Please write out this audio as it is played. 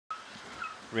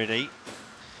ready.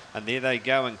 And there they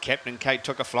go, and Captain Kate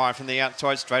took a fly from the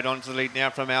outside, straight onto the lead now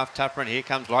from Alf Tupper, and here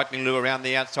comes Lightning Lou around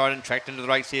the outside and tracked into the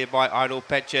race here by Idle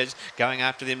Patches. Going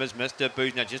after them is Mr.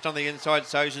 Booze. Now just on the inside,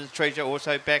 Sojan's Treasure.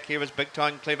 Also back here is Big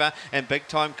Time Clever and Big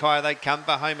Time Kaya. They come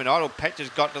for home, and Idle Patches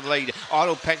got to the lead.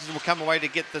 Idle Patches will come away to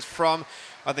get this from,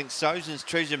 I think, Sojan's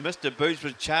Treasure. Mr. Booze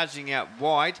was charging out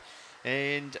wide,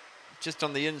 and just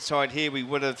on the inside here we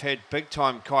would have had Big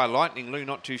Time Kaya. Lightning Lou,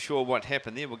 not too sure what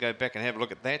happened there. We'll go back and have a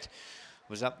look at that.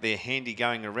 Was up there handy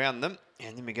going around them.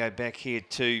 And then we go back here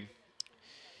to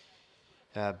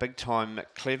Big Time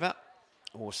Clever.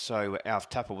 Also, Alf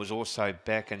Tupper was also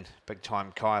back, and Big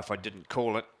Time Kai, if I didn't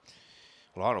call it.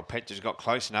 Well, Idle Patches got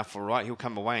close enough, all right. He'll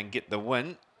come away and get the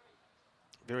win.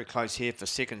 Very close here for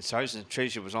second. Sojan's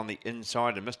Treasure was on the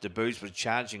inside, and Mr. Booze was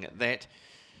charging at that.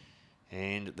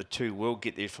 And the two will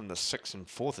get there from the 6 and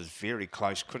 4th is very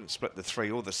close. Couldn't split the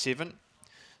 3 or the 7.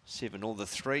 7 or the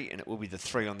 3, and it will be the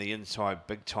 3 on the inside,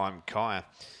 Big Time Kaya.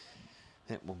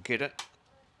 That will get it.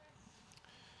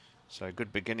 So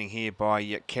good beginning here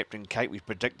by Captain Kate. We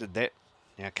predicted that.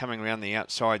 Now coming around the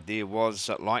outside there was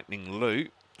Lightning Lou.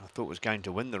 I thought was going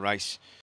to win the race